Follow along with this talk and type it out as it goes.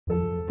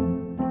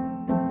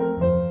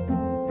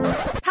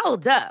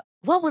Hold up.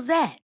 What was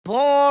that?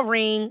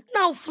 Boring.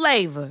 No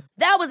flavor.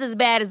 That was as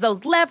bad as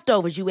those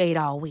leftovers you ate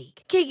all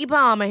week. Keke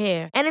Palmer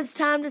here, and it's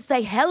time to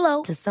say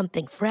hello to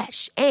something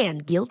fresh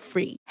and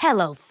guilt-free.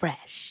 Hello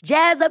Fresh.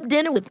 Jazz up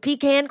dinner with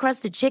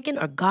pecan-crusted chicken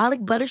or garlic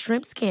butter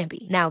shrimp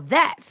scampi. Now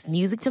that's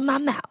music to my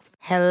mouth.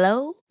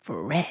 Hello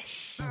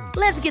Fresh.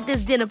 Let's get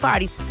this dinner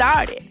party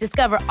started.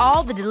 Discover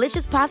all the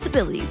delicious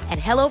possibilities at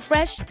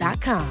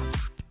hellofresh.com.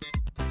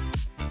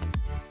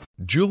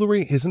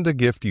 Jewelry isn't a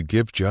gift you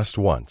give just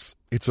once.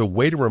 It's a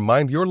way to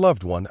remind your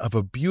loved one of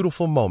a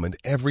beautiful moment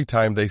every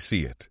time they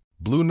see it.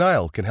 Blue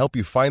Nile can help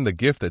you find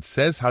the gift that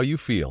says how you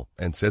feel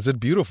and says it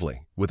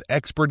beautifully, with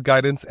expert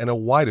guidance and a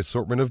wide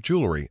assortment of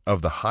jewelry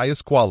of the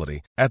highest quality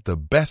at the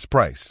best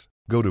price.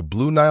 Go to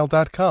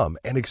BlueNile.com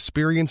and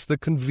experience the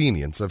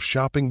convenience of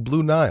shopping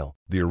Blue Nile,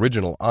 the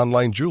original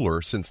online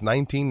jeweler since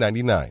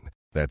 1999.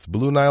 That's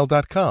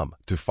BlueNile.com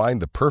to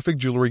find the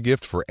perfect jewelry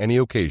gift for any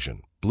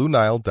occasion.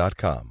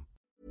 BlueNile.com.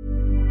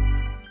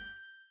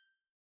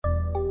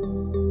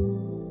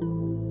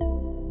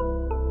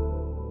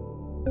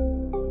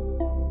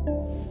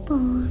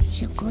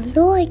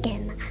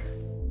 Barnpsykologerna.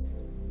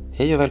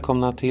 Hej och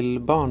välkomna till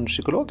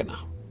Barnpsykologerna.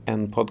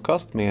 En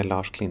podcast med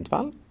Lars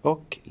Klintvall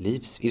och Liv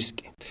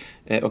Svirsky.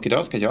 Och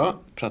idag ska jag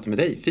prata med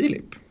dig,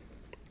 Filip.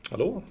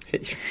 Hallå.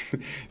 Hej.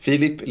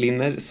 Filip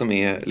Linner som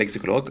är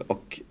lexikolog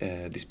och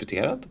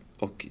disputerad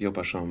och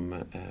jobbar som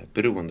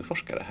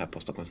beroendeforskare här på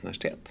Stockholms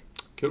universitet.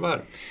 Kul att vara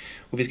här.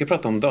 Och vi ska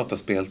prata om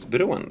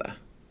dataspelsberoende.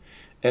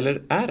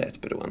 Eller är det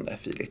ett beroende,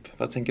 Filip?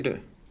 Vad tänker du?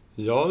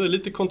 Ja, det är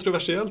lite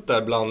kontroversiellt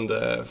där bland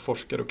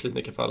forskare och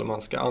klinikerfall.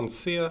 Man ska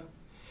anse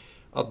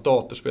att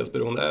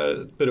datorspelsberoende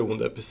är ett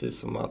beroende precis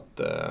som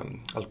att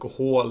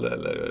alkohol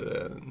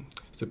eller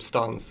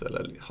substans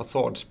eller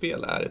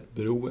hasardspel är ett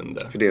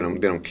beroende. För det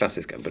är de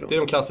klassiska beroende. Det är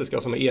de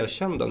klassiska som är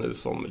erkända nu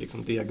som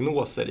liksom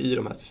diagnoser i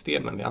de här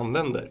systemen vi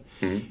använder.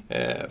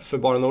 För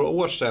bara några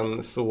år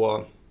sedan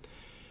så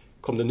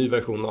kom det en ny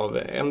version av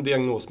en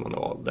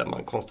diagnosmanual där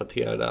man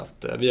konstaterade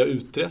att vi har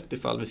utrett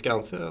ifall vi ska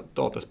anse att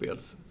dataspel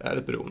är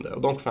ett beroende.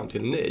 Och de kom fram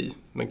till nej,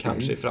 men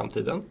kanske i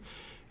framtiden.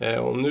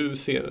 Och nu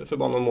för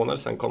bara någon månad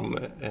sedan kom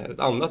ett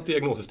annat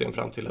diagnossystem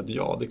fram till att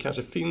ja, det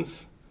kanske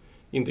finns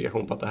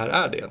indikation på att det här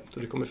är det. Så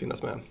det kommer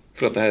finnas med.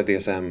 Förlåt, det här är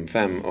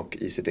DSM-5 och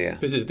ICD?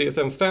 Precis,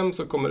 DSM-5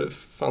 så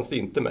fanns det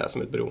inte med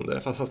som ett beroende.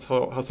 Fast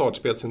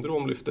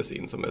hasardspelsyndrom lyftes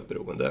in som ett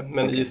beroende.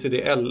 Men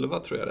ICD-11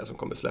 tror jag det som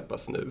kommer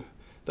släppas nu.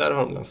 Där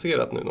har de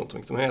lanserat nu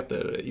något som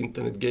heter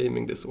Internet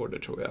Gaming Disorder,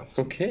 tror jag.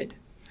 Okej.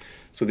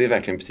 Så det är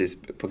verkligen precis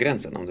på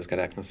gränsen om det ska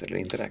räknas eller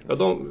inte räknas?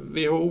 Ja,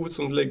 WHO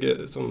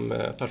som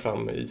tar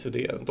fram ICD,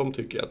 de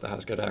tycker att det här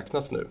ska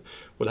räknas nu.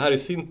 Och det här i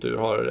sin tur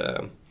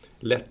har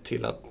lett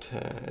till att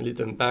en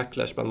liten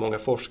backlash bland många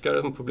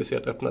forskare som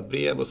publicerat öppna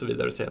brev och så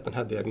vidare och säger att den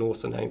här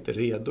diagnosen är inte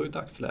redo i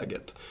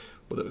dagsläget.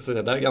 Och så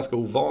det är ganska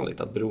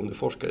ovanligt att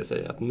beroendeforskare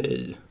säger att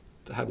nej,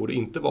 det här borde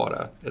inte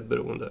vara ett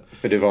beroende.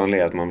 För det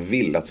vanliga är att man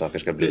vill att saker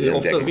ska bli en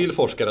diagnos. Ofta vill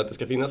forskare att det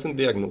ska finnas en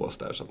diagnos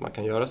där så att man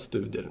kan göra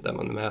studier där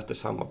man mäter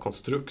samma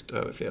konstrukt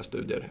över flera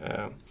studier.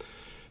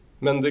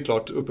 Men det är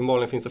klart,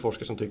 uppenbarligen finns det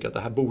forskare som tycker att det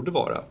här borde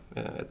vara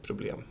ett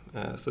problem.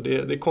 Så det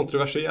är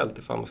kontroversiellt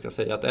ifall man ska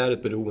säga att det är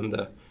ett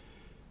beroende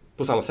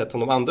på samma sätt som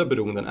de andra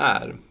beroenden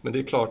är. Men det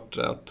är klart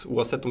att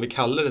oavsett om vi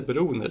kallar det ett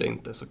beroende eller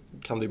inte så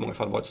kan det i många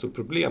fall vara ett stort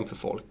problem för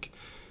folk.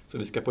 Så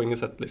vi ska på inget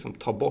sätt liksom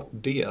ta bort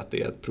det, att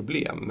det är ett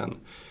problem. Men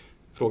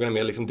frågan är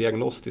mer liksom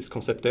diagnostiskt,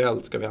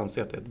 konceptuellt, ska vi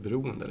anse att det är ett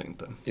beroende eller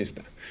inte? Just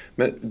det.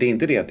 Men det är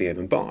inte det att det är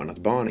även barn, att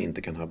barn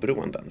inte kan ha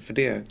beroenden? För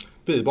det...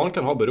 Barn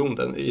kan ha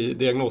beroenden. I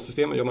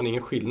diagnossystemet gör man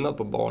ingen skillnad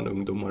på barn,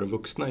 ungdomar och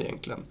vuxna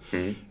egentligen.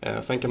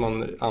 Sen kan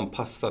man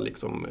anpassa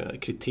liksom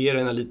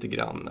kriterierna lite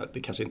grann. Det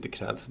kanske inte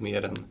krävs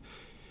mer än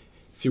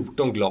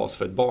 14 glas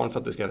för ett barn för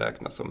att det ska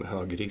räknas som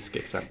hög risk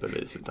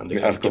exempelvis. Utan det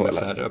med alkohol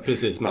med alltså.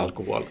 Precis, med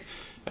alkohol.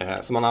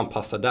 Så man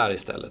anpassar där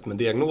istället. Men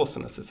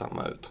diagnoserna ser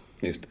samma ut.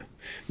 Just det.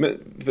 Men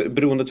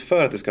beroendet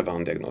för att det ska vara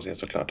en diagnos är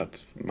såklart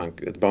att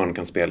ett barn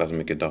kan spela så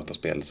mycket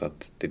dataspel så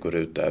att det går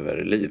ut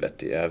över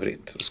livet i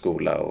övrigt.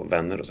 Skola och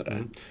vänner och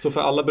sådär. Så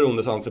för alla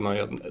beroende så anser man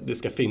ju att det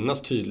ska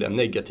finnas tydliga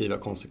negativa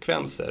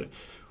konsekvenser.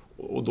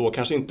 Och då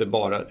kanske inte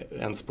bara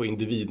ens på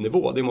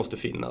individnivå, det måste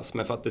finnas.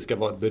 Men för att det ska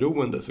vara ett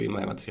beroende så vill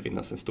man att det ska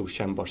finnas en stor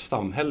kännbar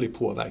samhällelig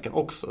påverkan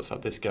också. Så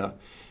att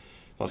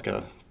man ska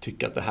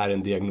tycka att det här är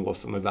en diagnos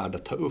som är värd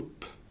att ta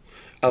upp.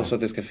 Alltså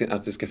att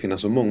det ska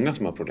finnas så många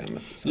som har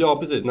problemet? Ja,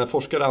 precis. När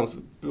forskare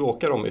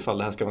bråkar om ifall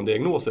det här ska vara en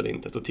diagnos eller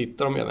inte så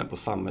tittar de även på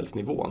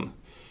samhällsnivån.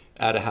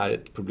 Är det här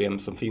ett problem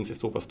som finns i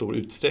så pass stor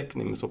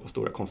utsträckning med så pass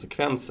stora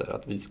konsekvenser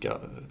att vi ska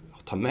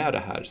ta med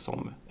det här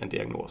som en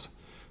diagnos?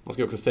 Man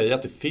ska också säga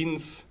att det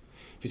finns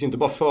inte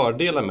bara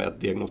fördelar med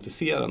att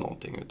diagnostisera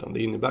någonting utan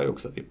det innebär ju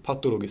också att vi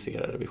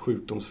patologiserar, vi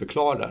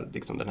sjukdomsförklarar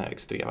liksom den här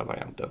extrema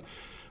varianten.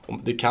 Och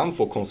det kan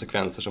få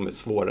konsekvenser som är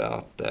svåra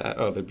att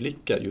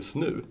överblicka just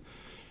nu.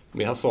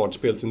 Med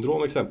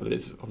hasardspelsyndrom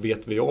exempelvis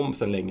vet vi om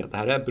sedan länge att det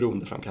här är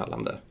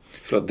beroendeframkallande.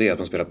 För det är att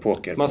man spelar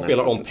poker? Man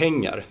spelar om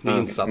pengar, med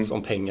insats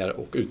om pengar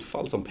och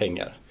utfall som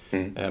pengar.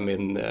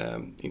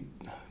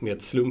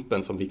 Med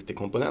slumpen som viktig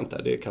komponent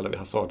här, det kallar vi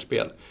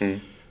hasardspel.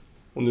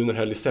 Och nu när det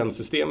här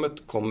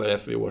licenssystemet kommer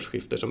efter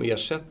årsskiftet som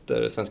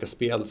ersätter Svenska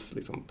Spels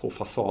liksom, på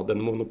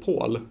fasaden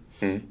monopol,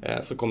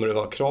 så kommer det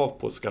vara krav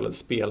på så kallade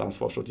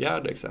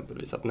spelansvarsåtgärder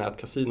exempelvis. Att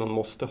nätkasinon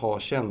måste ha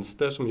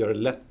tjänster som gör det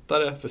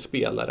lättare för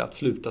spelare att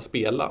sluta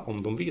spela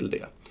om de vill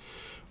det.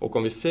 Och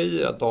om vi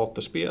säger att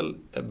datorspel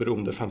är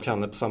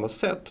beroendeframkallande på samma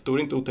sätt, då är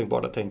det inte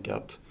otänkbart att tänka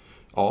att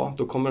ja,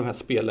 då kommer de här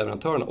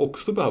spelleverantörerna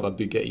också behöva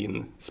bygga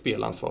in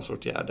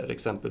spelansvarsåtgärder,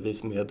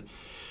 exempelvis med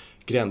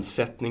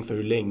gränssättning för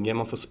hur länge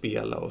man får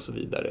spela och så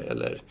vidare,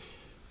 eller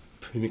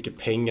hur mycket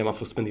pengar man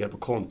får spendera på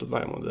kontot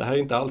varje månad. Det här är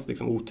inte alls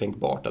liksom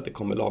otänkbart att det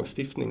kommer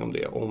lagstiftning om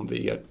det, om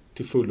vi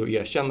till fullo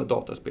erkänner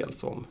dataspel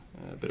som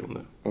beroende.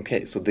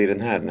 Okej, så det är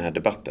den här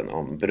debatten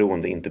om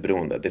beroende, inte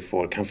beroende,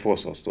 kan få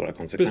så stora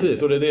konsekvenser.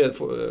 Precis, och det är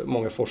det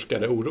många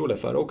forskare är oroliga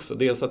för också.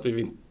 Dels att vi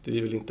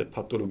vill inte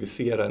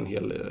patologisera en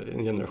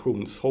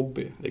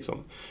generationshobby. Liksom.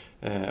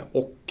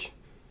 Och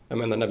jag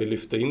menar, när vi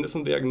lyfter in det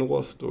som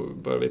diagnos, då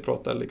börjar vi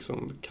prata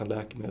liksom, kan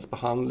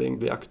läkemedelsbehandling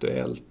bli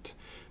aktuellt?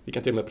 Vi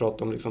kan till och med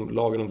prata om liksom,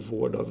 lagen om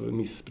vård av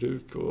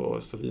missbruk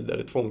och så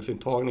vidare,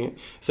 tvångsintagning.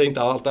 Jag säger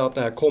inte att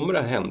det här kommer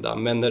att hända,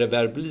 men när det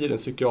väl blir en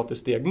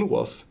psykiatrisk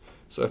diagnos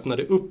så öppnar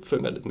det upp för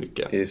väldigt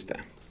mycket. Just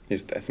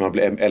det. Så man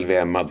blir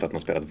LVM-ad för att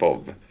man spelat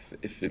WoW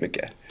för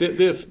mycket.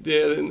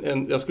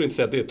 Jag skulle inte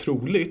säga att det är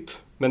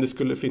troligt, men det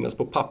skulle finnas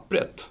på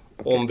pappret.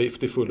 Okay. Om vi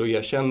till fullo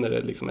erkänner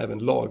det liksom även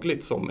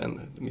lagligt som en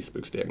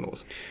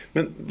missbruksdiagnos.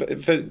 Men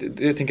för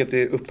jag tänker att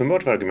det är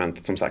uppenbart vad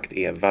argumentet som sagt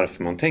är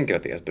varför man tänker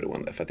att det är ett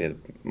beroende. För att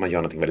man gör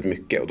någonting väldigt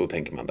mycket och då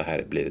tänker man att det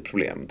här blir ett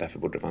problem. Därför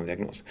borde det vara en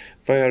diagnos.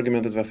 Vad är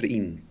argumentet varför det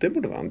inte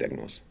borde vara en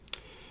diagnos?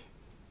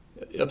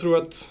 Jag tror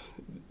att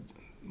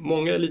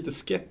många är lite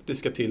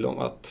skeptiska till om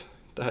att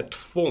det här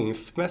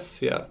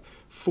tvångsmässiga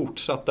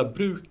fortsatta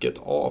bruket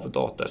av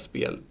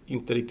datorspel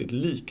inte riktigt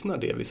liknar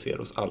det vi ser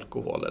hos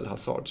alkohol eller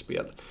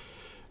hasardspel.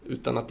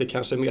 Utan att det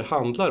kanske mer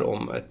handlar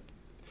om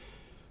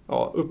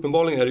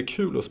uppenbarligen är det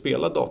kul att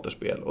spela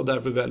datorspel och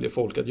därför väljer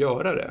folk att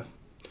göra det.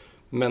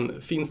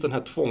 Men finns den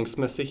här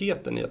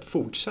tvångsmässigheten i att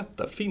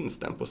fortsätta, finns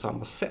den på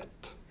samma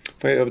sätt?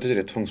 Vad betyder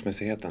det,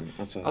 tvångsmässigheten?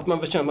 Alltså... Att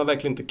man känner att man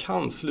verkligen inte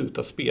kan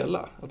sluta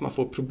spela. Att man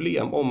får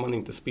problem om man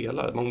inte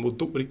spelar. Att man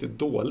mår riktigt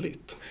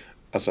dåligt.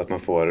 Alltså att man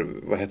får,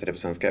 vad heter det på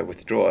svenska?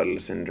 Withdrawal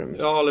syndromes?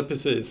 Ja, eller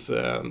precis.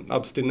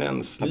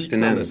 Abstinens.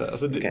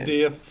 Alltså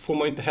det får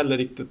man inte heller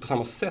riktigt på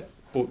samma sätt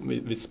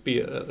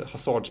vid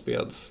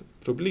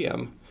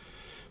hasardspelsproblem.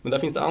 Men där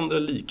finns det andra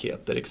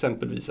likheter.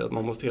 Exempelvis att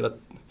man måste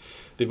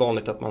det är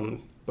vanligt att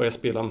man börjar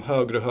spela om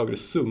högre och högre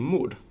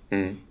summor.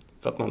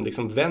 För att man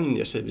liksom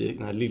vänjer sig vid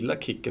den här lilla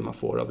kicken man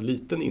får av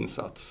liten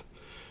insats.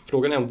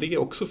 Frågan är om det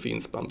också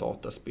finns bland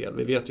dataspel.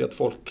 Vi vet ju att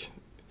folk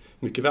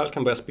mycket väl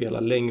kan börja spela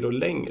längre och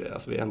längre.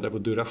 Alltså vi ändrar på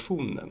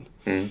durationen.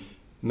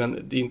 Men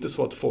det är inte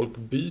så att folk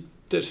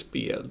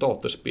byter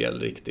datorspel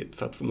riktigt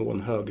för att få nå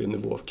en högre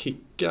nivå av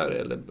kickar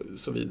eller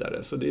så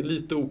vidare. Så det är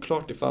lite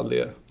oklart ifall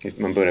det... Just,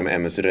 man börjar med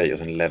MS-röj och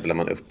sen levlar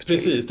man upp.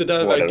 Precis, det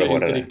där verkar ju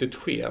inte riktigt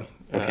ske.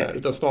 Okay.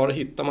 Utan snarare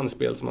hittar man ett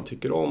spel som man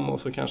tycker om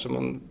och så kanske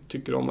man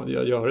tycker om att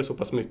göra det så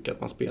pass mycket att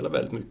man spelar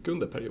väldigt mycket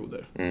under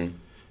perioder.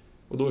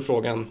 Och då är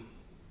frågan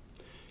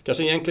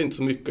kanske egentligen inte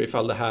så mycket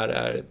ifall det här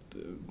är ett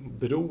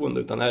beroende,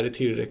 utan är det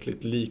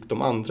tillräckligt likt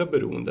de andra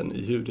beroenden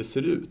i hur det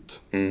ser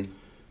ut.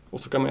 Och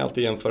så kan man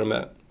alltid jämföra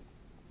med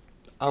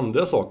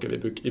andra saker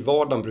vi i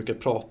vardagen brukar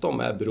prata om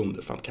är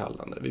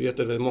beroendeframkallande. Vi vet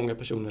att många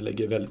personer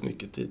lägger väldigt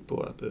mycket tid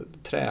på att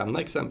träna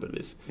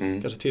exempelvis.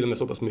 Kanske till och med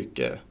så pass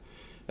mycket,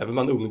 även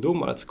bland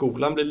ungdomar, att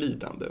skolan blir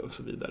lidande och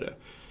så vidare.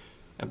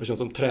 En person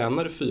som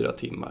tränar i 4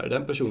 timmar,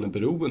 den personen är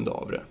beroende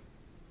av det.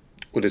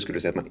 Och det skulle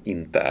du säga att man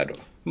inte är då?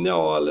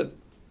 Ja, eller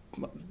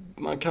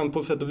man kan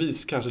på sätt och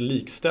vis kanske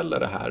likställa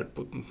det här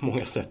på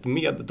många sätt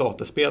med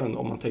dataspelen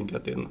om man tänker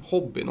att det är en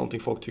hobby, någonting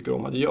folk tycker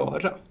om att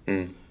göra.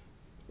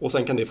 Och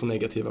sen kan det få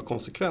negativa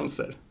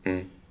konsekvenser.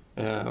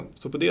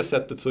 Så på det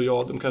sättet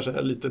så de kanske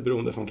är lite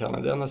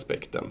beroendeframkallande den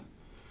aspekten.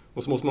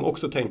 Och så måste man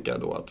också tänka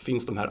då att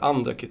finns de här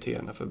andra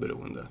kriterierna för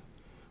beroende.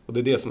 Och det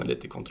är det som är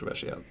lite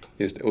kontroversiellt.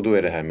 Just det, och då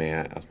är det här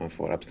med att man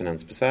får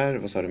abstinensbesvär,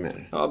 vad sa du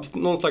mer? Ja,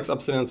 någon slags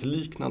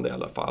abstinensliknande i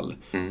alla fall.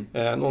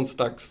 Någon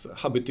slags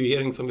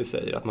habituering som vi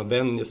säger, att man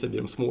vänjer sig vid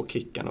de små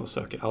kickarna och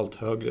söker allt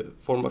högre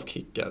form av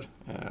kickar.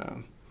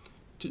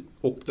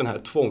 Och den här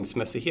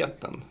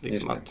tvångsmässigheten,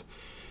 liksom att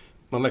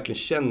man verkligen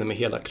känner med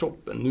hela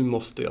kroppen, nu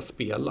måste jag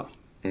spela.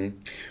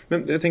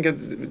 Men jag tänker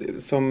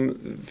att som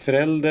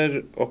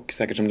förälder och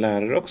säkert som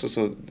lärare också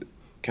så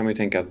kan man ju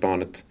tänka att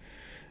barnet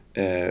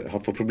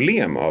får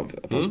problem av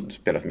att de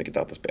spelar för mycket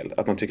dataspel.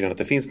 Att man tycker att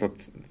det finns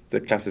det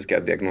klassiska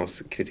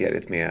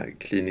diagnoskriteriet med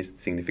kliniskt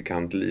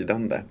signifikant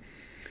lidande.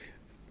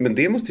 Men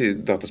det måste ju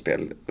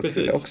dataspel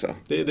uppfylla också.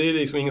 Det är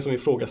liksom ingen som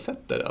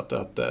ifrågasätter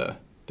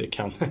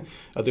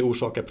att det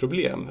orsakar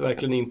problem.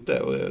 Verkligen inte.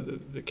 Och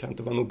det kan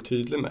inte vara nog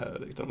tydlig med.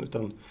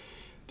 Utan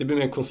det blir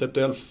mer en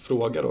konceptuell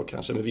fråga då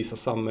kanske med vissa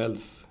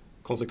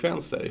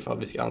samhällskonsekvenser ifall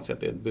vi ska anse att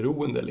det är ett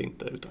beroende eller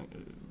inte.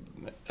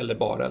 Eller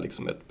bara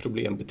liksom ett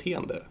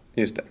problembeteende.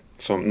 Just det,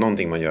 som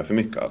någonting man gör för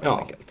mycket av helt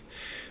enkelt.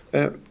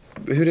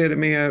 Hur är det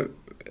med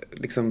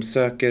liksom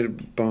söker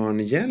barn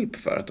hjälp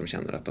för att de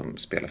känner att de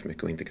spelar för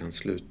mycket och inte kan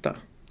sluta?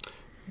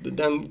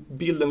 Den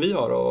bilden vi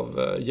har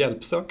av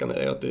hjälpsökande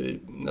är att det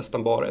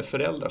nästan bara är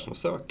föräldrar som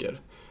söker.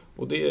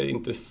 Och det är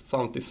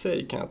intressant i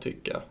sig, kan jag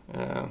tycka.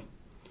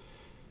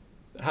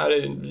 Här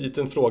är en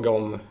liten fråga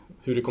om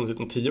hur det kommer ut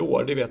om 10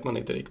 år, det vet man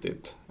inte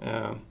riktigt.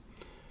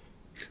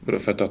 Vadå,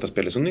 för att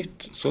dataspel är så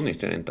nytt? Så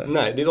nytt är det inte?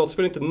 Nej, det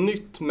dataspel är inte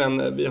nytt,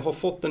 men vi har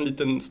fått en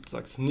liten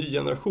slags ny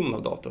generation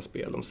av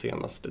dataspel de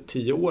senaste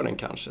 10 åren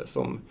kanske,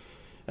 som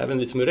även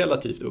vi som är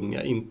relativt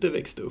unga inte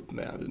växte upp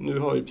med. Nu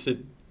har i princip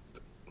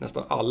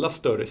nästan alla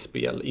större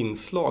spel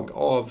inslag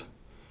av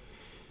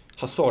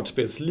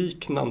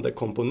hasardspelsliknande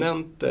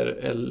komponenter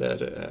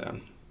eller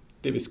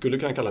det vi skulle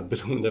kunna kalla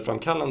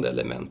beroendeframkallande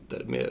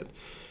elementer med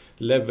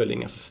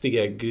leveling, alltså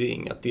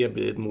stegring, att det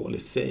blir ett mål i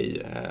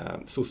sig.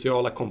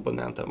 Sociala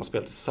komponenter, att man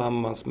spelar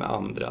tillsammans med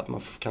andra, att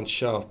man kan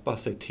köpa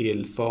sig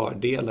till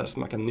fördelar som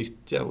man kan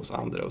nyttja hos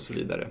andra och så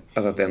vidare.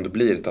 Alltså att det ändå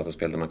blir ett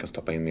dataspel där man kan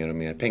stoppa in mer och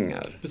mer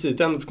pengar. Precis,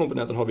 den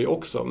komponenten har vi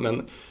också,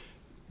 men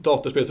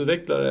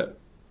dataspelsutvecklare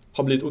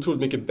har blivit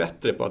otroligt mycket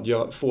bättre på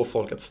att få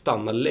folk att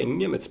stanna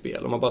länge med ett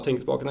spel. Om man bara tänker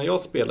tillbaka när jag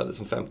spelade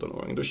som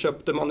 15-åring, då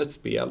köpte man ett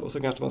spel och så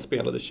kanske man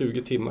spelade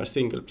 20 timmar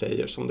single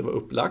player som det var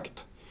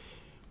upplagt.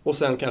 Och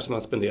sen kanske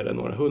man spenderade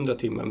några 100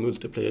 timmar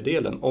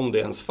multiplayer-delen om det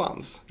ens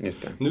fanns.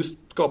 Just det. Nu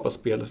skapas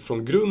spelet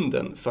från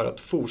grunden för att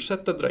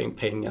fortsätta dra in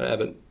pengar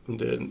även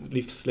under en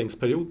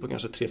livslängdsperiod på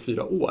kanske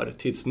 3-4 år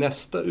tills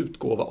nästa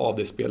utgåva av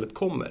det spelet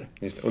kommer.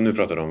 Just det. Och nu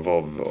pratar du om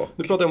WoW och...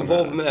 Nu pratar jag om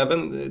WoW, men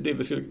även det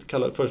vi skulle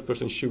kalla first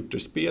person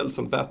shooter-spel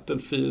som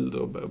Battlefield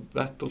och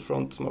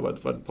Battlefront som har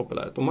varit väldigt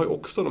populärt. De har ju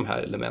också de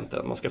här elementen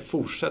att man ska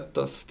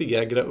fortsätta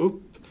stegra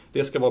upp.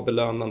 Det ska vara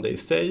belönande i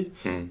sig,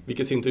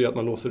 vilket inte gör att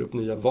man låser upp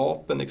nya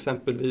vapen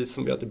exempelvis,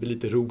 som gör att det blir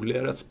lite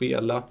roligare att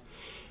spela.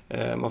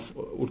 Man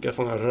får olika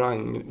former av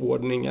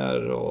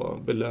rangordningar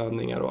och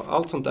belöningar och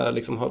allt sånt där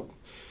liksom har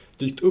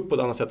dykt upp på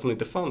ett annat sätt som det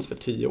inte fanns för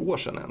 10 år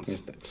sedan ens.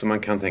 Just det. Så man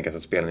kan tänka sig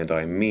att spelen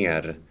idag är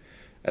mer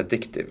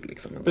addictive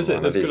liksom, än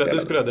precis,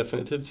 det skulle jag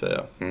definitivt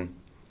säga.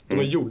 De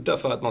är gjorda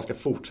för att man ska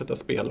fortsätta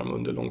spela dem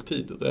under lång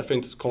tid. Och därför är det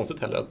inte så konstigt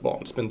heller att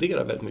barn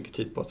spenderar väldigt mycket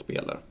tid på att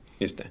spela.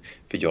 Just det,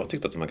 för jag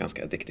tyckte att de var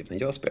ganska addictiva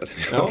när jag spelade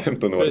när jag var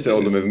 15 år. Precis. Så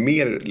om de är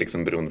mer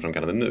liksom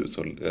beroendeframkallande nu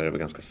så är det väl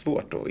ganska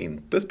svårt att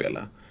inte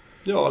spela.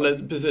 Ja,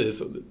 eller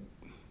precis.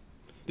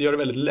 Det gör det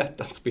väldigt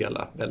lätt att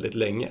spela väldigt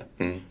länge.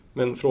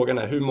 Men frågan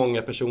är, hur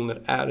många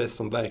personer är det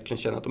som verkligen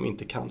känner att de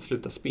inte kan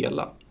sluta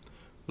spela?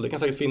 Och det kan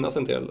säkert finnas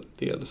en del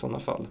sådana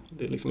fall.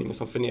 Det är liksom ingen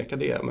som förnekar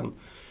det, men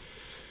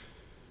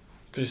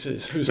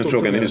precis. Hur stor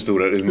problem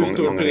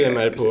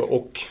är det på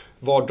och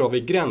var drar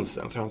vi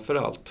gränsen framför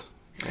allt?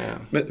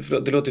 Men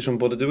det låter som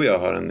både du och jag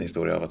har en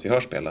historia av att vi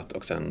har spelat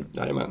och sen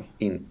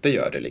inte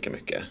gör det lika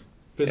mycket.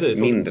 Precis.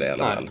 Mindre i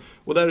alla fall.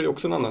 Och där är ju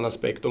också en annan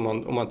aspekt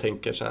om man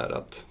tänker så här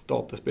att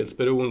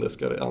dataspelsberoende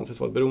ska anses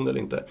vara ett beroende eller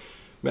inte.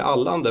 Med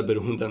alla andra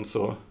beroenden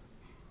så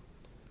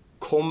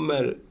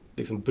kommer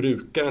liksom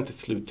brukaren till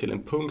slut till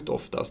en punkt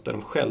oftast där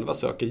de själva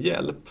söker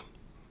hjälp.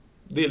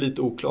 Det är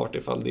lite oklart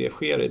ifall det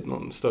sker i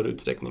någon större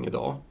utsträckning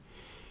idag.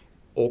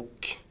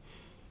 Och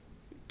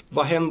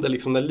vad händer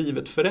liksom när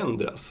livet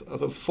förändras?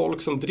 Alltså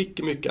folk som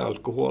dricker mycket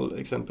alkohol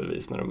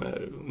exempelvis när de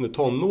är under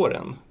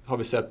tonåren har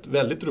vi sett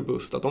väldigt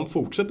robust att de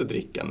fortsätter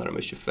dricka när de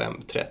är 25,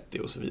 30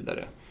 och så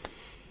vidare.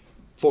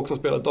 Folk som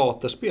spelar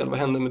datorspel, vad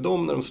händer med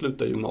dem när de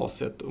slutar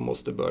gymnasiet och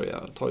måste börja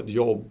ta ett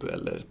jobb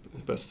eller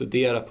börja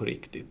studera på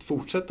riktigt?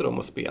 Fortsätter de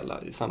att spela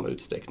i samma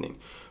utsträckning?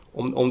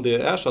 Om det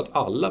är så att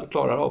alla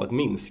klarar av att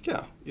minska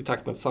i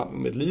takt med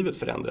att livet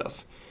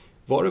förändras,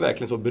 var det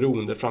verkligen så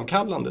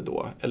beroendeframkallande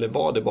då? Eller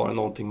var det bara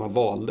någonting man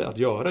valde att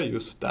göra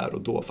just där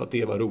och då för att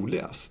det var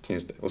roligast?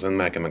 Just det. Och sen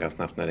märker man ganska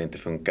snabbt när det inte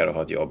funkar att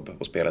ha ett jobb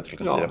och spela till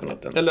 4 på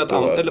natten. Eller då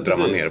drar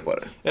man ner på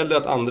det. Eller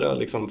att andra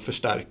liksom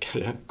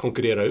förstärkare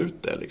konkurrerar ut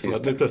det. Liksom.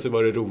 Att nu plötsligt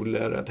var det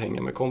roligare att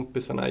hänga med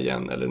kompisarna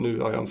igen. Eller nu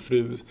har jag en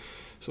fru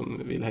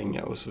som vill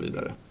hänga och så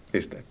vidare.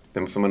 Just det.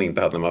 Det som man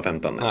inte hade när man var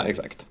 15. Nej.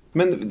 Exakt.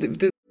 Men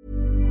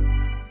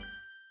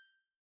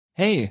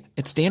Hey,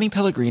 it's Danny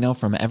Pellegrino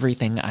from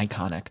Everything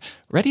Iconic.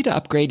 Ready to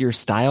upgrade your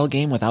style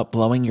game without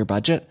blowing your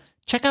budget?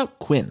 Check out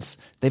Quince.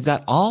 They've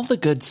got all the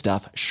good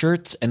stuff,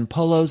 shirts and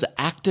polos,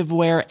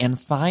 activewear, and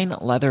fine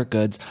leather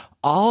goods,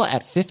 all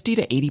at 50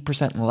 to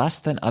 80% less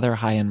than other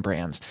high-end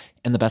brands.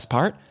 And the best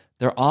part?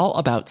 They're all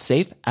about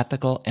safe,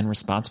 ethical, and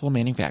responsible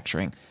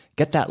manufacturing.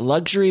 Get that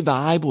luxury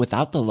vibe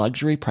without the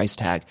luxury price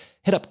tag.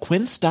 Hit up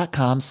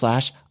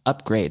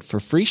quince.com/upgrade for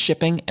free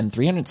shipping and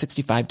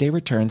 365-day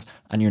returns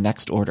on your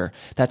next order.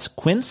 That's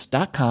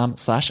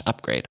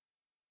quince.com/upgrade.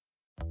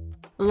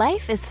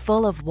 Life is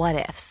full of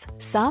what-ifs.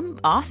 Some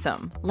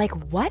awesome, like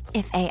what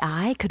if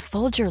AI could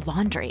fold your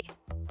laundry?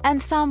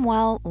 And some,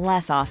 well,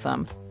 less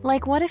awesome,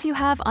 like what if you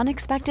have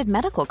unexpected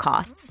medical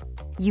costs?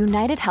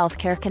 United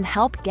Healthcare can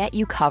help get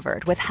you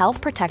covered with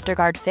Health Protector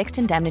Guard fixed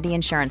indemnity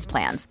insurance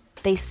plans.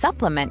 They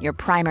supplement your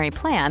primary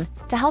plan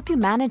to help you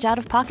manage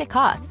out-of-pocket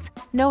costs.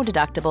 No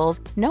deductibles,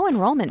 no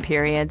enrollment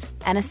periods,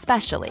 and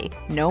especially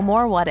no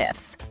more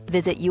what-ifs.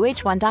 Visit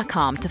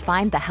uh1.com to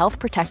find the Health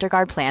Protector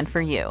Guard plan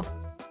for you.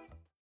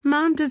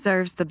 Mom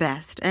deserves the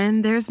best,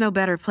 and there's no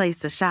better place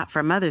to shop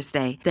for Mother's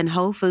Day than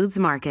Whole Foods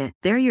Market.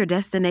 They're your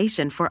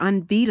destination for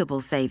unbeatable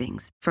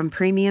savings, from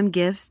premium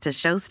gifts to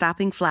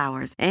show-stopping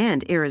flowers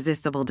and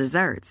irresistible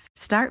desserts.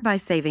 Start by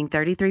saving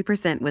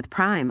 33% with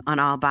Prime on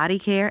all body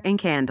care and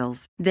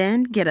candles.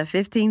 Then get a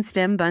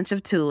 15-stem bunch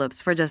of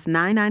tulips for just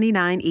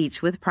 $9.99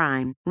 each with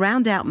Prime.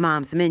 Round out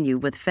Mom's menu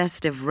with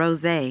festive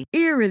rosé,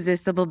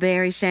 irresistible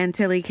berry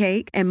chantilly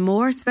cake, and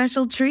more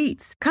special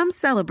treats. Come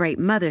celebrate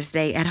Mother's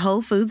Day at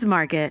Whole Foods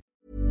Market.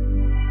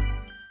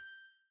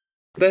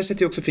 Där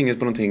sätter jag också fingret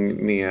på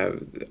någonting med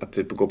att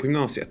typ gå på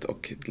gymnasiet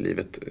och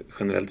livet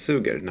generellt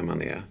suger när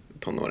man är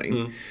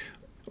tonåring.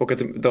 Och att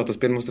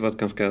dataspel måste vara ett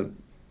ganska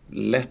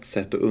lätt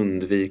sätt att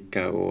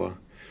undvika och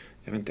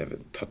jag vet inte,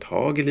 ta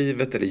tag i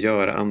livet eller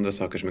göra andra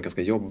saker som är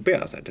ganska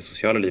jobbiga. Så här, det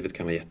sociala livet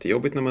kan vara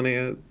jättejobbigt när man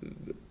är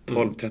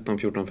 12, 13,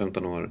 14,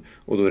 15 år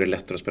och då är det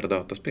lättare att spela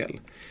dataspel.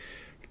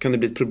 Kan det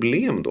bli ett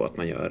problem då att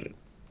man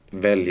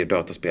väljer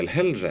dataspel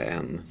hellre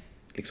än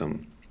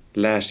liksom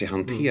lär sig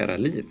hantera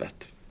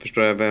livet?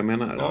 Förstår jag vad jag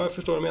menar? Ja, jag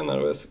förstår vad du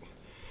menar.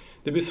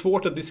 Det blir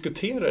svårt att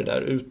diskutera det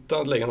där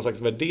utan att lägga någon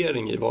slags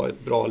värdering i vad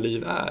ett bra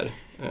liv är.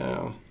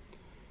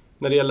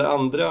 När det gäller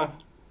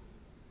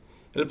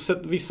eller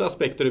på vissa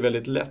aspekter är det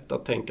väldigt lätt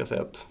att tänka sig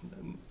att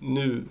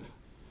nu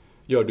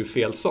gör du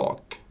fel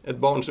sak. Ett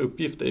barns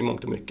uppgift är i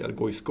mångt och mycket att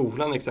gå i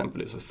skolan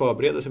exempelvis och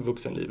förbereda sig för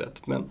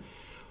vuxenlivet. Men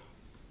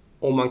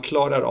om man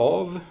klarar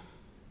av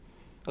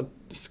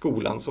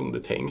skolan som det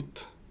är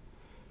tänkt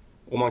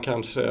och man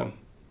kanske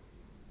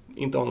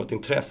inte har något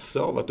intresse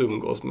av att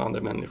umgås med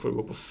andra människor och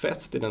gå på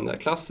fest i den där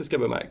klassiska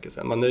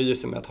bemärkelsen. Man nöjer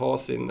sig med att ha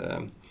sin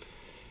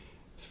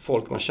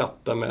folk man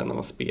chattar med när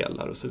man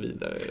spelar och så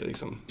vidare.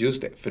 Liksom.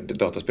 Just det, för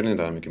dataspelen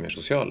idag är mycket mer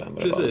sociala än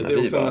vad Precis, det var. Det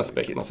är också en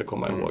aspekt man ska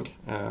komma ihåg.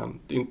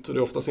 Det är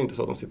oftast inte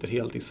så att de sitter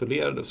helt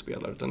isolerade och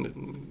spelar, utan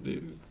det är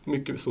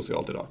mycket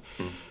socialt idag.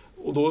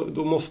 Och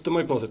då måste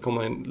man ju på något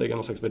sätt lägga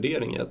någon slags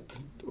värdering i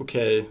att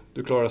okej,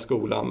 du klarar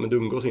skolan men du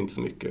umgås inte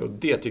så mycket. Och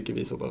det tycker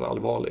vi är så pass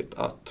allvarligt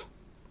att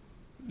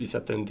vi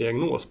sätter en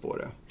diagnos på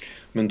det.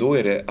 Men då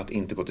är det att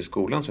inte gå till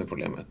skolan som är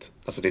problemet.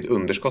 Alltså det är ett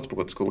underskott på att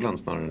gå till skolan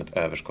snarare än ett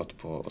överskott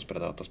på att spela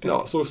dataspel.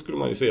 Ja, så skulle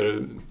man ju se det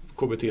ur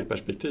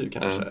KBT-perspektiv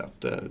kanske.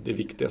 Att det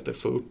viktigaste är att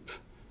få upp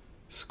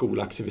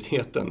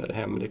skolaktiviteten eller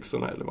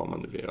hemläxorna eller vad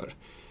man nu gör.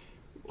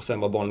 Och sen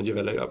vad barnen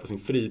gör på sin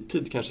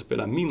fritid kanske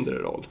spelar mindre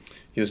roll.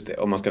 Just det,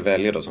 om man ska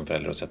välja då som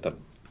förälder att sätta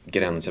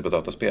gränser på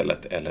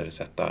dataspelet eller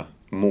sätta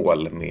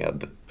mål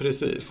med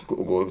precis.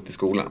 Och gå till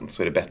skolan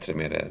så är det bättre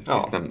med det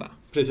sistnämnda. Ja,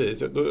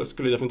 precis. Då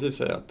skulle jag definitivt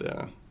säga att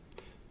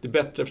det är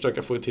bättre att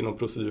försöka få till någon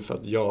procedur för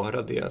att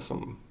göra det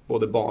som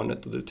både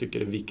barnet och du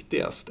tycker är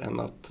viktigast än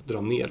att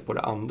dra ner på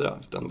det andra.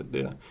 Utan det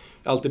är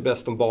alltid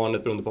bäst om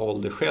barnet beroende på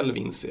ålder själv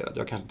inser att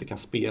jag kanske inte kan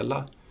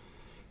spela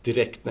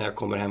direkt när jag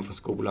kommer hem från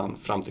skolan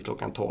fram till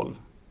klockan 12.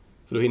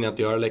 För då hinner jag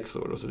inte göra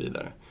läxor och så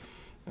vidare.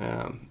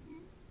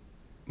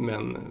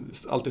 Men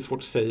alltid svårt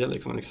att säga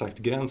liksom en exakt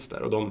gräns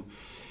där. Och de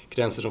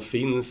gränser som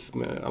finns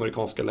med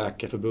amerikanska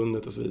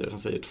läkarförbundet och så vidare som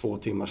säger 2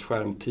 timmars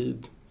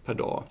skärmtid per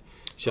dag.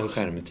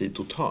 Skärmtid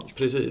totalt?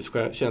 Precis,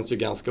 känns ju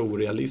ganska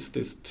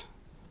orealistiskt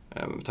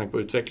med tanke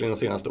på utvecklingen de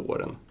senaste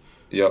åren.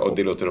 Ja, och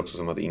det låter också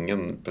som att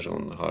ingen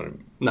person har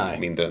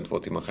mindre än 2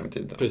 timmars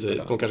skärmtid.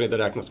 Precis, de kanske inte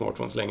räknar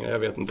smartphones längre, jag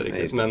vet inte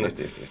riktigt. Nej,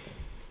 just det.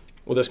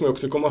 Och det ska man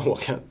också komma ihåg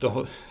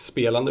att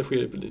spelande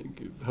sker i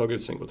hög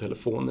utsträckning på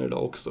telefoner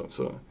idag också.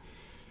 Så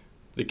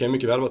det kan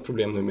mycket väl vara ett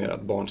problem nu med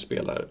att barn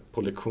spelar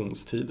på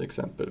lektionstid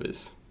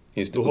exempelvis.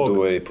 Just det, och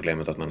då är det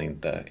problemet att man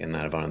inte är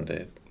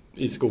närvarande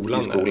i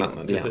skolan.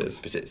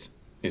 Precis,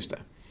 just det.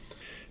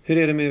 Hur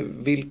är det med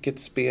vilket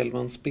spel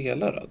man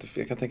spelar då?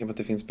 Jag kan tänka mig att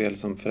det finns spel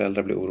som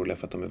föräldrar blir oroliga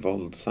för att de är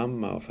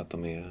våldsamma och för att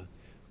de är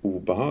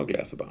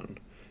obehagliga för barn.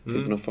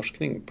 Finns det någon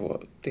forskning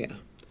på det?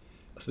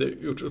 Alltså det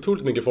har gjorts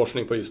otroligt mycket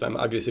forskning på just det här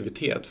med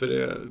aggressivitet, för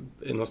det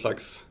är någon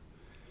slags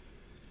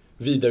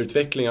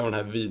vidareutveckling av den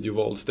här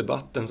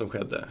videovåldsdebatten som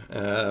skedde.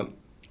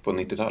 På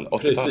 90-talet?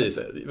 80-talet? Precis,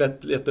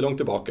 jättelångt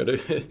tillbaka. Det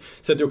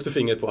sätter ju också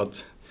fingret på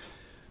att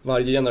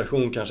varje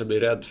generation kanske blir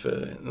rädd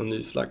för någon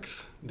ny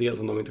slags del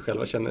som de inte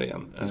själva känner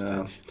igen.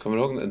 Kommer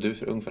du ihåg, du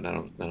för ung för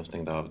när de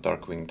stängde av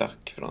Darkwing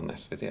Duck från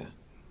SVT?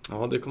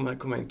 Ja, det kommer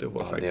jag inte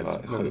ihåg faktiskt.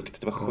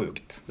 Det var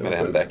sjukt. Men det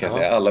hände, kan jag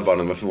säga. Alla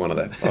barnen var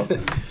förvånade. Ja,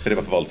 för det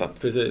var för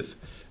våldsamt. Precis.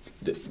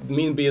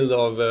 Min bild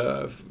av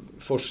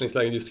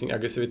forskningsläget just kring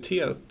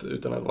aggressivitet,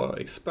 utan att vara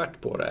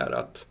expert på det, är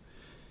att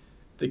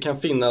det kan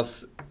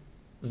finnas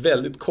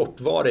väldigt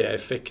kortvariga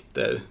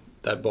effekter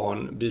där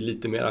barn blir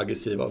lite mer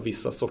aggressiva av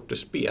vissa sorters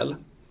spel.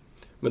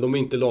 Men de är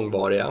inte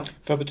långvariga.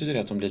 Vad betyder det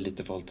att de blir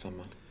lite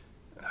våldsamma?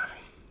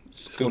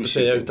 Svårt att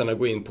säga utan att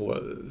gå in på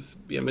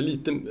spel.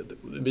 Men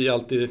det blir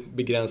alltid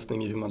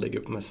begränsning i hur man lägger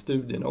upp de här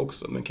studierna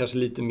också. Men kanske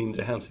lite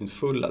mindre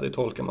hänsynsfulla. Det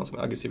tolkar man som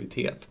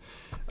aggressivitet.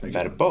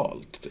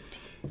 Verbalt typ?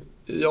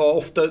 Ja,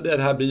 ofta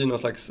det här blir någon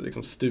slags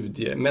liksom,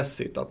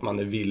 studiemässigt att man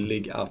är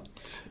villig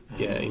att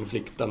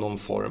inflikta någon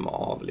form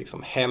av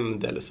liksom,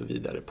 hämnd eller så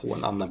vidare på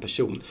en annan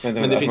person. Men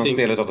det finns man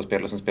spelar ett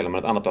dataspel och sen spelar man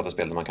ett annat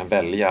dataspel där man kan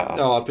välja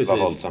att vara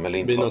våldsam eller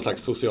inte. Det blir någon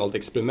slags socialt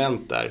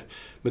experiment där.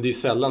 Men det är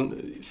sällan,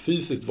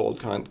 fysiskt våld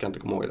kan jag inte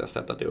komma ihåg det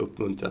sätt att det är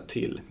uppmuntrat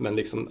till. Men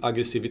liksom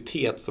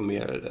aggressivitet som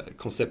är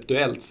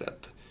konceptuellt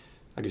sett.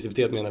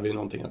 Aggressivitet menar vi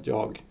någonting att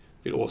jag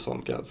vill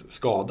åsamka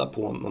skada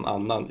på någon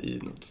annan i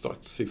något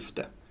slags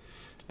syfte.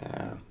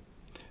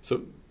 Så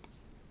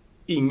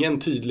ingen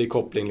tydlig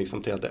koppling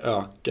liksom till att det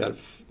ökar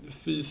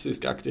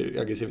fysisk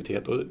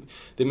aggressivitet. Och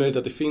det är möjligt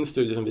att det finns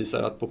studier som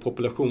visar att på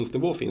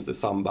populationsnivå finns det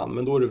samband,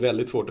 men då är det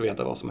väldigt svårt att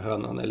veta vad som är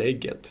hönan eller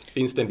ägget.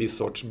 Finns det en viss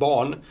sorts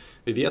barn?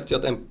 Vi vet ju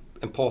att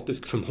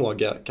empatisk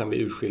förmåga kan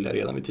vi urskilja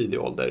redan vid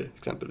tidig ålder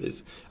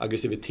exempelvis.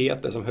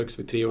 Aggressivitet är som högst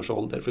vid 3 års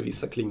ålder, för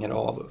vissa klingar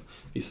av,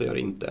 vissa gör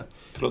inte.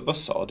 Förlåt, vad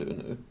sa du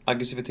nu?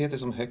 Aggressivitet är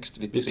som högst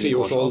vid 3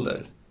 års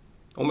ålder.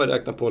 Om man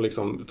räknar på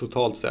liksom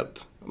totalt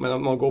sett. Men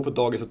om man går på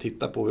dagis och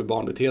tittar på hur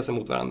barn beter sig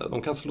mot varandra.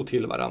 De kan slå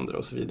till varandra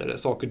och så vidare.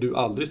 Saker du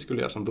aldrig skulle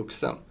göra som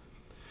vuxen.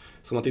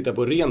 Så om man tittar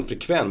på ren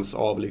frekvens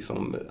av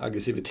liksom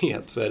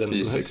aggressivitet så är den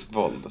som högst.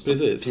 Våld,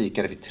 alltså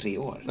pikar vid 3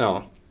 år?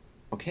 Ja.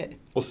 Okej.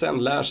 Och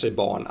sen lär sig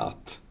barn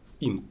att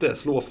inte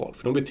slå folk.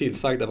 För de blir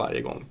tillsagda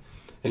varje gång.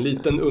 En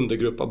liten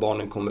undergrupp av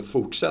barnen kommer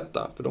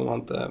fortsätta. För de har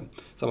inte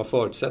samma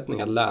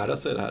förutsättning att lära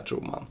sig det här,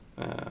 tror man.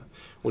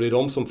 Och det är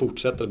de som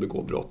fortsätter att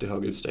begå brott i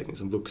hög utsträckning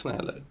som vuxna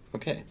heller.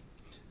 Okej.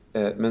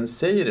 Men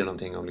säger det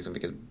någonting om liksom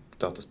vilket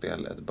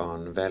dataspel ett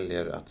barn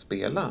väljer att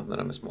spela när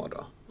de är små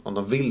då? Om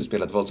de vill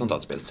spela ett våldsamt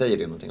dataspel, säger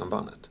det någonting om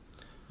barnet?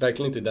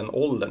 Verkligen inte i den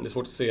åldern. Det är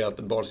svårt att se att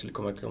ett barn skulle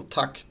komma i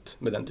kontakt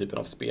med den typen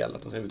av spel.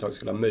 Att de överhuvudtaget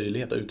skulle ha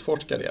möjlighet att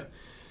utforska det.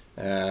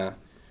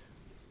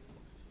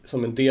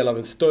 Som en del av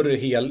en större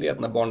helhet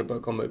när barnet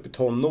börjar komma upp i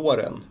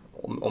tonåren.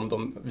 Om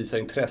de visar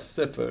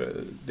intresse för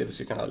det vi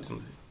skulle kalla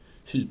liksom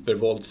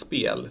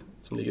hypervåldsspel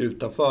som ligger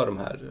utanför de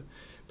här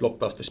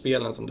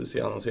blockbusterspelen som du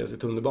ser annonseras i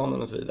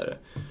tunnelbanan och så vidare.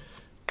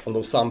 Om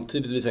de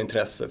samtidigt visar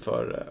intresse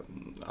för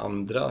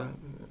andra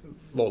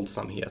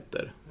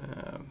våldsamheter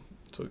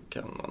så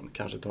kan man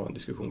kanske ta en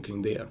diskussion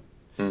kring det.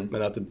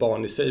 Men att ett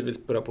barn i sig vill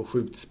börja på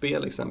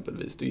skjutspel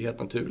exempelvis, det är ju helt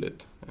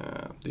naturligt.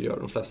 Det gör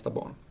de flesta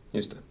barn.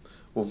 Just det.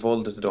 Och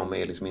våldet i dem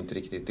är liksom inte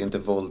riktigt, det är inte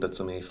våldet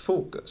som är i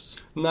fokus.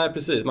 Nej,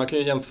 precis. Man kan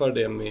ju jämföra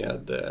det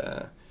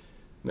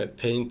med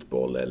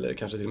paintball eller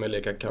kanske till och med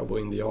leka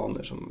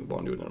cowboy-indianer som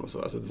barn gjorde när de var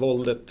så. Alltså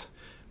våldet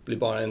blir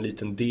bara en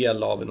liten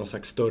del av någon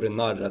slags större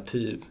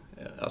narrativ,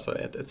 alltså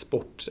ett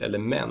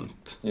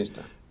sportselement. Just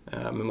det.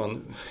 Men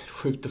man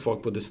skjuter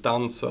folk på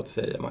distans så att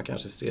säga, man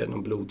kanske ser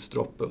någon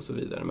blodsdroppe och så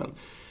vidare, men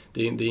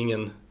det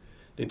är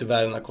inte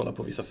värre än att kolla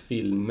på vissa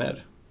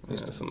filmer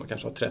som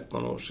kanske har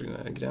 13 års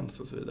gräns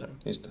och så vidare.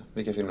 Just det.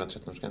 Vilka filmer har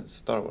 13 års gräns?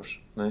 Star Wars?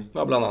 Nej.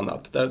 Ja, bland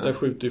annat. Där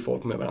skjuter ju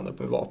folk med varandra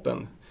med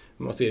vapen.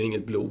 Man ser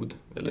inget blod,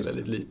 eller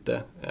väldigt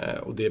lite.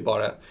 Och det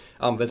är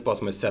används bara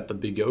som ett sätt att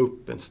bygga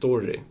upp en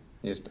story.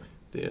 Just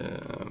det.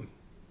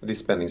 Det är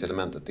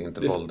spänningselementet, det är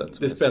inte våldet.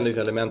 Det är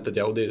spänningselementet,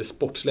 ja. Och det är det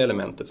sportsliga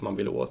elementet som man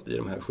vill åt i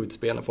de här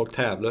skjutspelen. Folk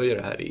tävlar ju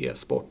det här i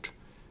e-sport.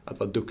 Att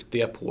vara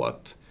duktiga på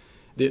att...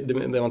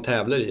 Det man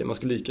tävlar i, man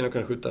skulle lika gärna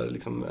kunna skjuta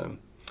liksom,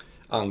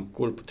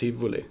 ankor på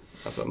tivoli.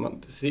 Alltså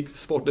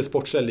det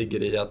sportsliga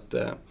ligger i att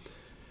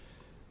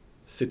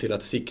se till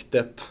att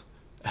siktet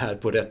är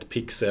på rätt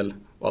pixel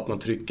och att man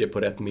trycker på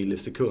rätt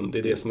millisekund. Det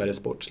är det som är det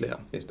sportsliga.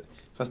 Just det.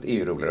 Fast det är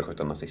ju roligare att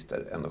skjuta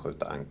nazister än att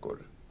skjuta ankor.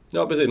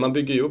 Ja, precis. Man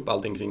bygger ju upp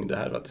allting kring det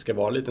här. Att det ska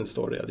vara en liten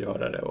story att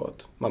göra det och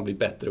att man blir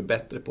bättre och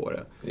bättre på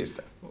det. Just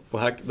det. Och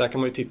där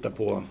kan man ju titta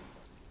på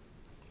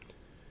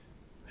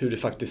hur det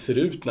faktiskt ser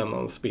ut när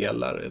man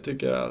spelar. Jag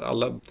tycker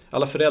att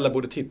alla föräldrar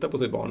borde titta på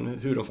sitt barn,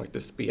 hur de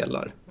faktiskt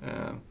spelar.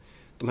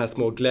 De här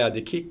små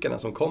glädjekickarna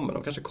som kommer,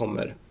 de kanske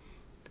kommer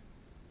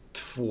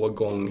 2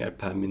 gånger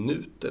per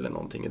minut eller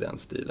någonting i den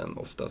stilen,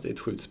 oftast i ett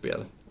skjutspel.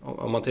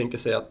 Om man tänker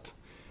sig att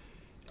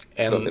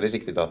är det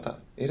riktigt data?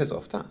 Är det så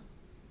ofta?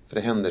 För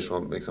det händer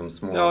så liksom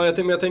små... Ja,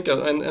 jag tänker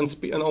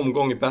att en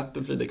omgång i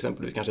Battlefield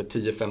exempelvis kanske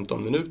 10-15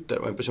 minuter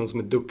och en person som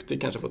är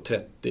duktig kanske får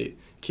 30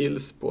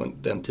 kills på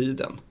den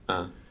tiden.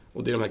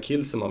 Och det är de här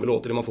killsen man vill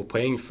åt, det är det man får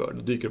poäng för.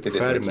 Då dyker det upp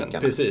på skärmen.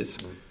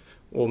 Precis.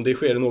 Och om det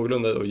sker i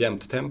någorlunda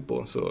jämnt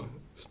tempo så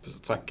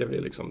snackar vi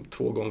liksom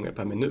 2 gånger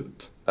per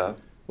minut.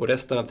 Och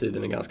resten av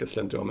tiden är ganska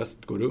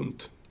slentrianmässigt går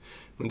runt.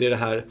 Men det är det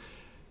här,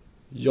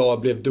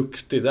 jag blev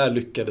duktig, där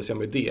lyckades jag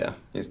med det.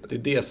 Det är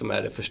det som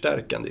är det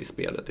förstärkande i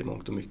spelet i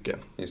mångt och mycket.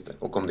 Just det.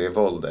 Och om det är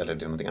våld eller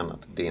det är någonting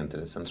annat, det är inte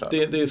det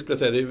centrala. Det skulle jag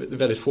säga, det är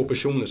väldigt få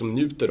personer som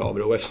njuter av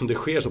det. Och eftersom det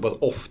sker så pass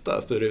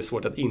ofta så är det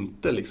svårt att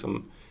inte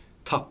liksom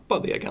tappa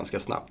det ganska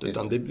snabbt.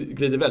 Utan det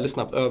glider väldigt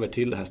snabbt över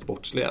till det här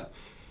sportsliga.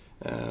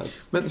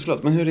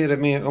 Men hur är det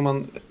med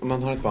om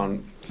man har ett barn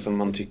som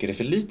man tycker är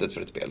för litet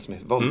för ett spel som är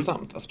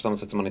våldsamt? Alltså på samma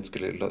sätt som man inte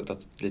skulle låta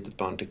ett litet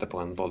barn titta på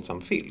en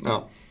våldsam film.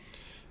 Ja.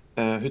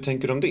 Hur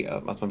tänker du om det?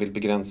 Att man vill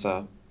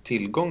begränsa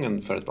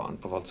tillgången för ett barn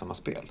på våldsamma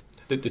spel?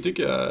 Det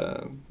tycker jag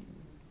är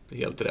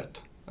helt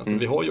rätt. Alltså,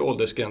 vi har ju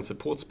åldersgränser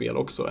på ett spel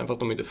också, även fast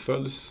de inte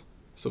följs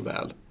så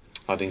väl.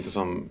 Ja, det är inte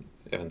som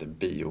jag vet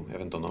inte, bio. Jag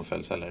vet inte om de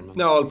följs heller. Men...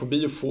 Ja, på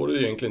bio får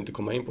du egentligen inte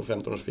komma in på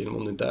 15-årsfilm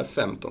om du inte är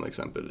 15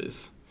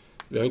 exempelvis.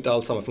 Vi har inte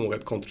alls samma förmåga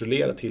att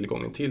kontrollera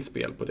tillgången till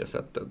spel på det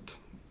sättet.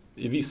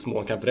 I viss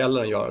mån kan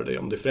föräldrarna göra det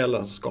om det är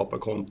föräldrarna som skapar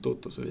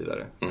kontot och så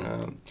vidare.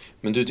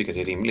 Men du tycker att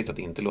det är rimligt att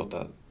inte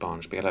låta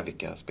barn spela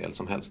vilka spel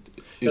som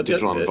helst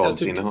utifrån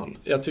våldsinnehåll?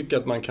 Jag tycker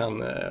att man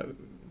kan...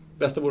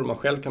 Bästa vore man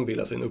själv kan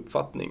bilda sin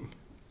uppfattning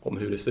om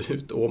hur det ser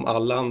ut. Och om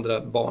alla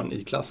andra barn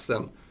i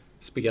klassen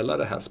spelar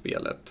det här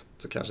spelet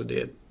så kanske det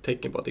är ett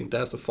tecken på att det inte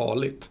är så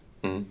farligt.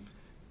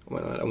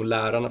 Om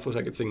lärarna får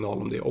säkert signal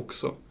om det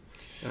också.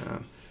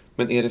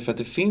 Men är det för att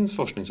det finns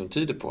forskning som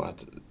tyder på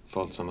att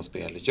våldsamma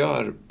spel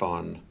gör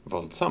barn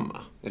våldsamma?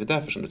 Är det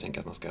därför som du tänker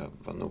att man ska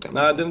vara noga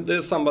med? Nej,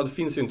 det sambandet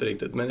finns ju inte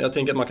riktigt. Men jag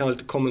tänker att man kan ha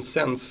lite common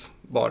sense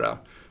bara.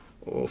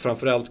 Och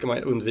framförallt ska man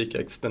undvika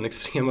den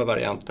extrema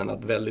varianten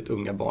att väldigt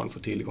unga barn får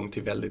tillgång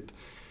till väldigt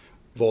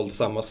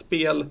våldsamma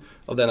spel.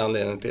 Av den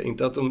anledningen,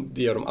 inte att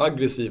det gör dem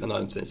aggressiva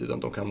nödvändigtvis, utan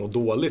att de kan må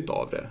dåligt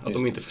av det. Att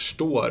de inte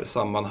förstår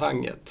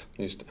sammanhanget.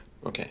 Just det,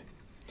 okej.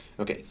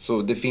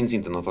 Så det finns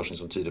inte någon forskning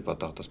som tyder på att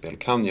dataspel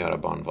kan göra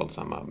barn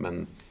våldsamma,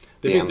 men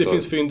det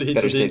finns fynd hit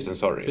och dit.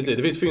 Precis,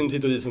 det finns fynd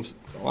hit och dit som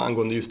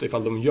angående just det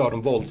ifall de gör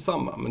dem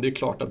våldsamma. Men det är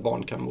klart att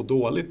barn kan må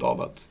dåligt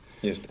av att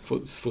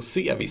få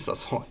se vissa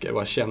saker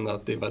och känna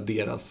att det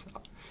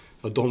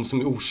var de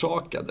som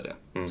orsakade det.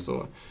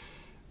 Så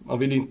man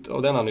vill inte,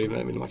 av den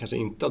anledningen vill man kanske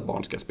inte att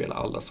barn ska spela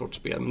alla sorts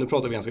spel. Men nu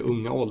pratar vi ganska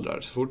unga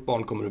åldrar. Så fort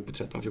barn kommer upp i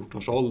 13-14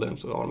 års åldern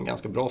så har de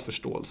ganska bra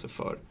förståelse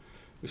för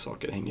hur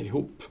saker hänger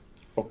ihop.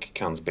 Och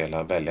kan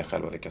välja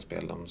själva vilka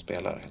spel de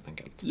spelar helt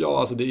enkelt. Ja,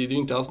 alltså det är ju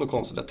inte alls något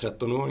konstigt att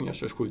 13-åringar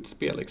kör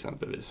skjutspel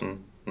exempelvis.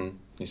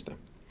 Just det.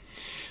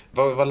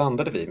 Vad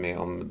landade vi med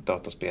om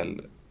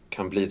dataspel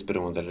kan bli ett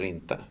beroende eller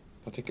inte?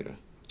 Vad tycker du?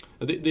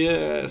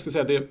 Jag skulle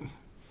säga att det är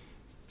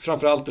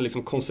framförallt en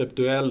liksom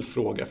konceptuell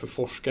fråga för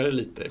forskare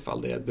lite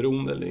ifall det är ett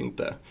beroende eller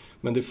inte.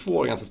 Men det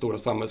får ganska stora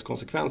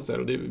samhällskonsekvenser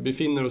och det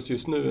befinner oss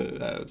just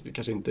nu att vi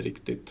kanske inte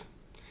riktigt...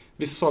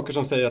 Vissa saker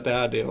som säger att det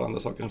är det och andra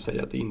saker som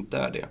säger att det inte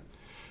är det.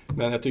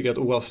 Men jag tycker att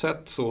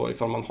oavsett så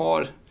ifall man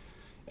har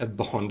ett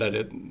barn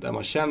där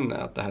man känner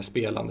att det här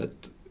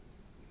spelandet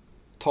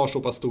tar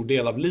så pass stor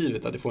del av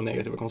livet att det får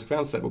negativa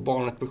konsekvenser och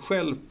barnet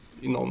själv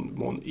i någon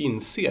mån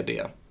inser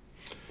det.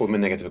 Och med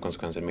negativa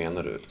konsekvenser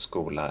menar du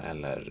skola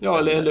eller... Ja,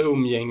 eller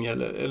umgänge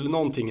eller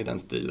någonting i den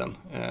stilen.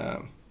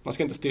 Man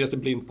ska inte stirra sig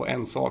blind på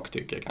en sak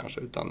tycker jag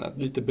kanske, utan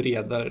lite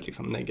bredare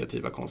liksom,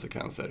 negativa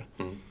konsekvenser.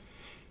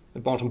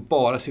 Ett barn som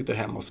bara sitter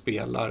hemma och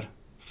spelar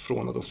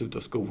från att de slutar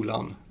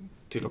skolan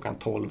till klockan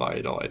 12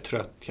 varje dag, är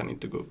trött, kan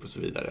inte gå upp och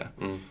så vidare.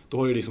 Då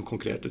har ju liksom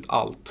konkret ut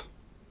allt.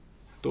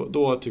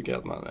 Då tycker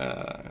jag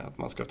att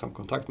man ska ta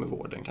kontakt med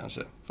vården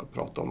kanske för att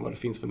prata om vad det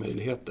finns för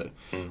möjligheter.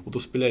 Och då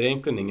spelar det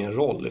egentligen ingen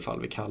roll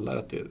ifall vi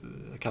kallar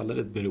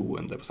det ett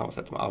beroende på samma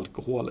sätt som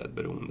alkohol är ett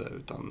beroende,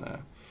 utan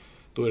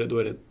då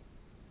är det ett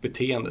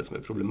beteende som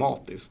är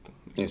problematiskt.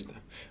 Just det.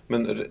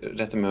 Men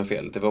rätta mig om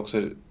fel, det var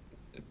också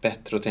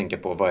bättre att tänka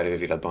på vad är det vi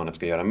vill att barnet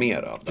ska göra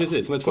mer av. Då?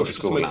 Precis, som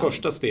ett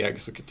första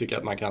steg så tycker jag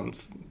att man kan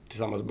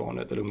tillsammans med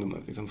barnet eller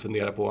ungdomen liksom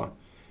fundera på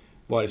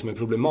vad är det som är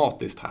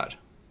problematiskt här.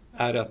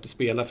 Är det att du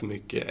spelar för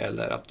mycket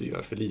eller att du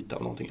gör för lite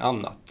av någonting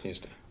annat?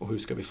 Just det. Och hur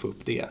ska vi få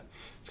upp det?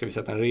 Ska vi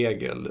sätta en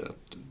regel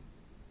att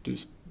du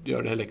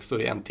gör det här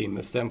läxor i 1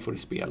 timme, sen får du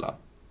spela?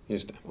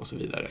 Just det. Och så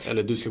vidare.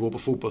 Eller du ska gå på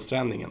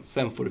fotbollsträningen,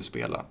 sen får du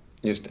spela.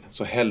 Just det.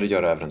 Så hellre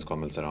göra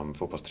överenskommelser om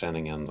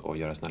fotbollsträningen och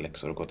göra sina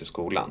läxor och gå till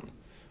skolan.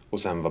 Och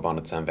sen vad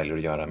barnet sen väljer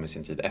att göra med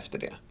sin tid efter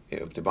det är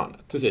upp till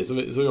barnet. Precis,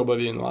 så jobbar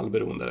vi inom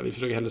allberoende. Vi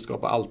försöker hellre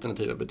skapa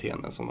alternativa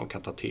beteenden som de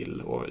kan ta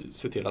till och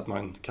se till att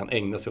man kan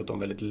ägna sig åt dem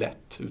väldigt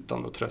lätt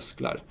utan att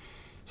trösklar.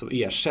 Så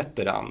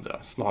ersätter det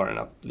andra snarare än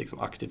att liksom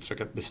aktivt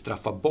försöka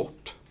bestraffa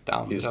bort det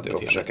andra beteendet. Just det,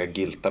 och försöka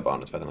gilta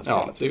barnet för att den har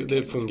spelat så mycket.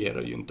 Det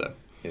fungerar ju inte.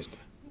 Just det.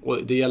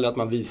 Och det gäller att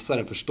man visar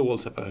en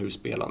förståelse för hur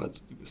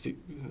spelandet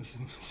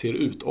ser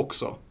ut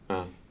också.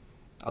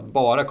 Att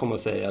bara komma och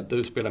säga att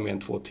du spelar mer än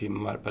 2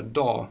 timmar per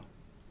dag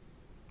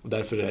och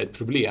därför är det ett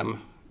problem,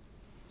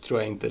 tror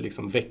jag inte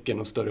liksom väcker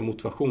någon större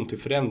motivation till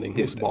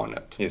förändring hos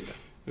barnet. Just det.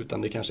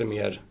 Utan det kanske är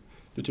mer,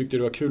 du tyckte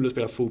det var kul att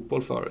spela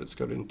fotboll förut,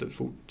 ska du inte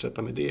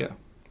fortsätta med det?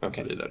 Och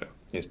så vidare.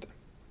 Just det.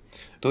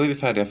 Då är vi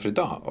färdiga för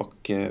idag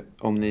och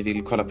om ni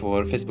vill kolla på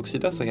vår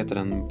Facebook-sida så heter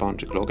den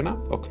Barnpsykologerna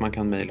och man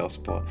kan mejla oss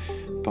på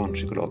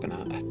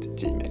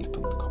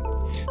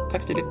barnpsykologerna@gmail.com.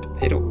 Tack Filip,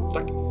 hej då.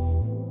 Tack.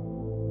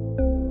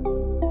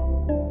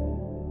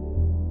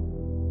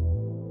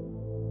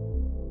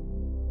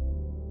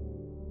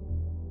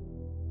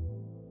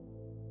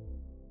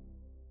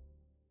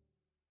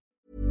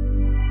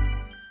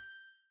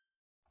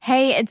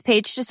 Hey, it's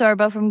Paige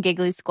DeSorbo from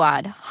Giggly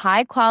Squad.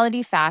 High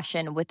quality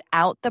fashion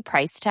without the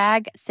price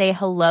tag. Say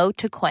hello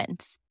to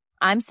Quince.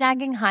 I'm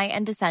snagging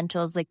high-end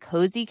essentials like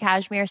cozy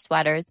cashmere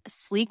sweaters,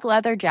 sleek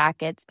leather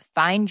jackets,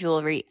 fine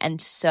jewelry,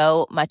 and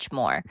so much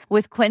more.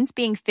 With Quince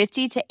being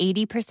 50 to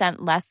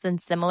 80% less than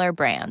similar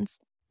brands.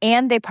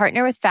 And they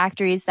partner with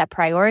factories that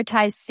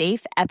prioritize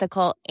safe,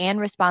 ethical, and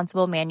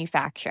responsible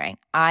manufacturing.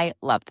 I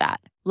love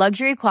that.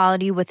 Luxury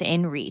quality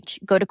within reach.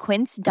 Go to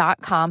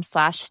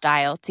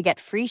quince.com/style to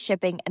get free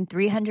shipping and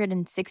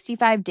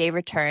 365-day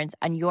returns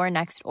on your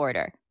next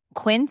order.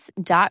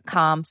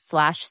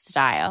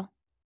 Quince.com/style.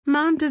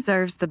 Mom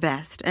deserves the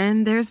best,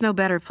 and there's no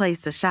better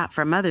place to shop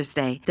for Mother's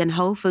Day than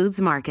Whole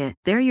Foods Market.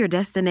 They're your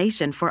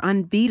destination for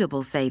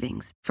unbeatable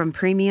savings, from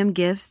premium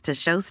gifts to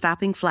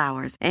show-stopping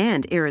flowers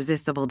and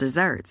irresistible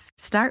desserts.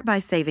 Start by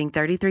saving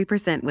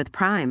 33% with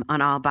Prime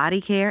on all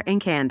body care and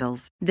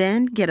candles.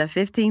 Then get a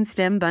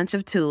 15-stem bunch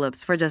of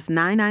tulips for just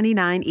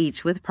 $9.99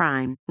 each with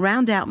Prime.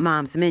 Round out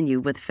Mom's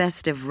menu with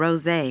festive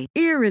rosé,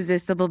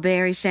 irresistible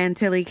berry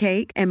chantilly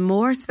cake, and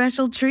more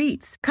special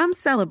treats. Come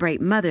celebrate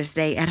Mother's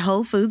Day at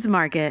Whole Foods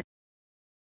Market